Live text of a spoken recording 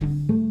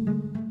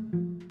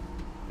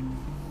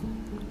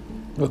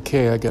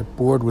Okay, I got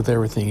bored with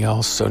everything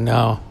else, so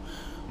now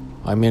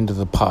I'm into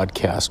the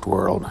podcast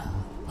world.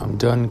 I'm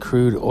done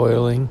crude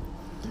oiling.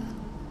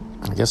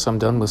 I guess I'm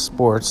done with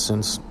sports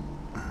since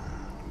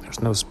there's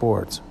no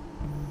sports.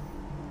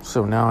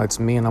 So now it's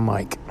me and a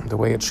mic, the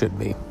way it should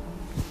be.